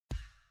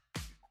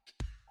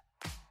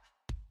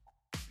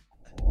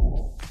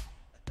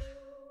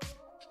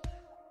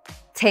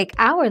Take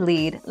our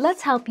lead,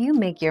 let's help you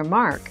make your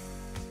mark.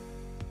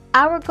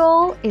 Our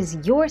goal is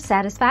your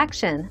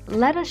satisfaction.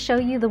 Let us show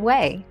you the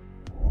way.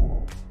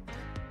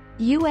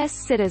 U.S.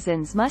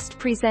 citizens must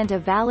present a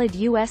valid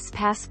U.S.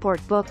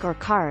 passport book or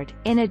card,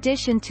 in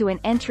addition to an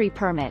entry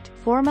permit,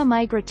 Forma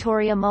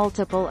Migratoria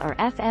Multiple or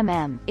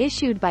FMM,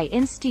 issued by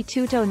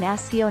Instituto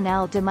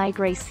Nacional de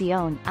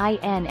Migración,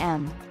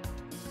 INM.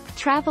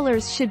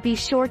 Travelers should be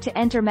sure to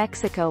enter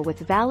Mexico with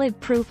valid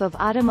proof of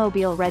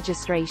automobile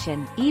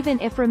registration, even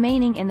if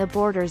remaining in the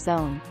border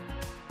zone.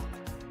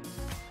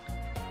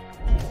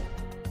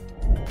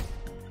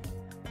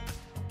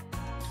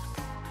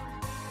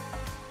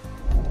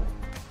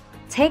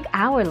 Take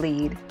our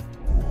lead.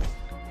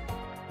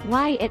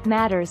 Why it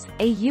matters: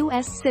 a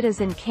U.S.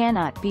 citizen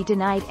cannot be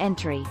denied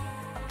entry.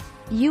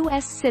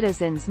 U.S.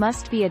 citizens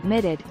must be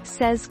admitted,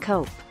 says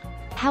COPE.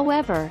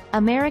 However,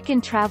 American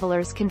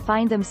travelers can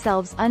find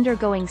themselves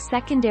undergoing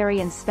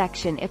secondary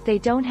inspection if they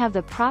don't have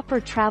the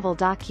proper travel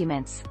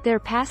documents, their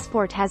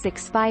passport has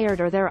expired,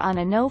 or they're on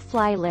a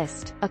no-fly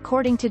list,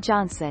 according to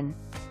Johnson.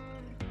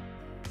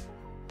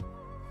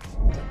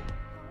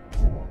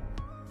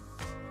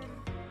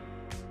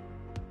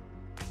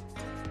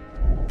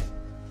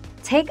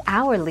 Take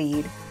our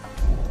lead.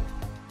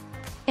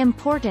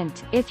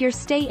 Important: if your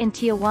stay in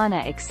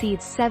Tijuana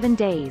exceeds 7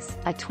 days,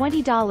 a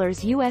 $20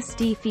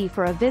 USD fee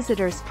for a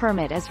visitor's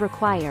permit is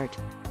required.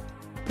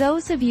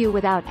 Those of you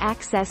without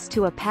access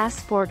to a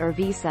passport or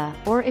visa,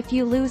 or if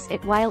you lose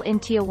it while in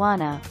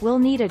Tijuana, will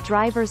need a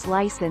driver's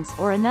license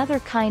or another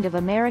kind of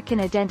American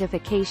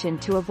identification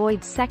to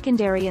avoid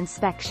secondary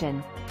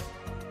inspection.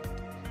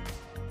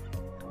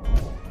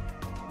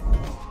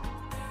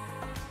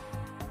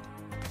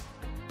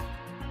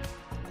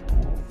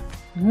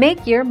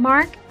 Make your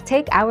mark,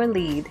 take our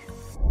lead.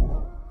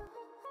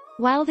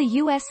 While the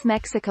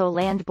U.S.-Mexico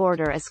land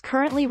border is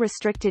currently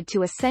restricted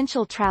to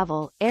essential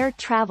travel, air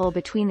travel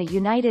between the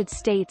United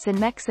States and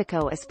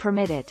Mexico is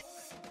permitted.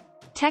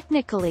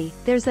 Technically,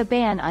 there's a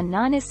ban on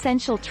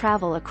non-essential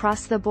travel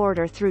across the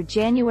border through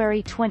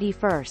January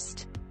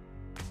 21st.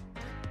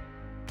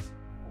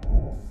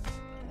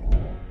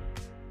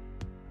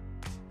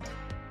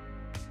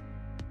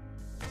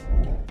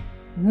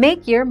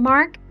 Make your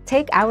mark,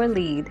 take our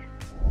lead.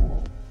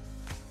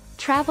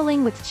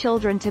 Traveling with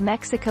children to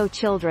Mexico.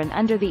 Children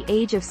under the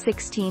age of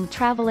 16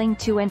 traveling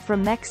to and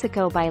from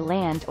Mexico by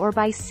land or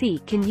by sea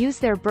can use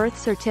their birth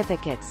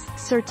certificates,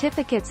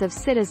 certificates of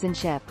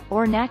citizenship,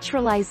 or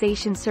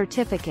naturalization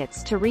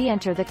certificates to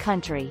re-enter the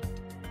country.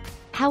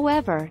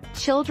 However,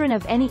 children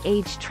of any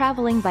age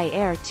traveling by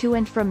air to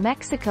and from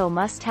Mexico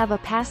must have a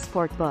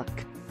passport book.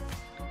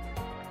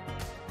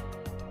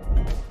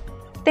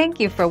 Thank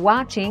you for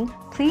watching.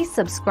 Please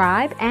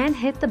subscribe and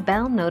hit the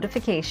bell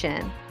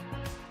notification.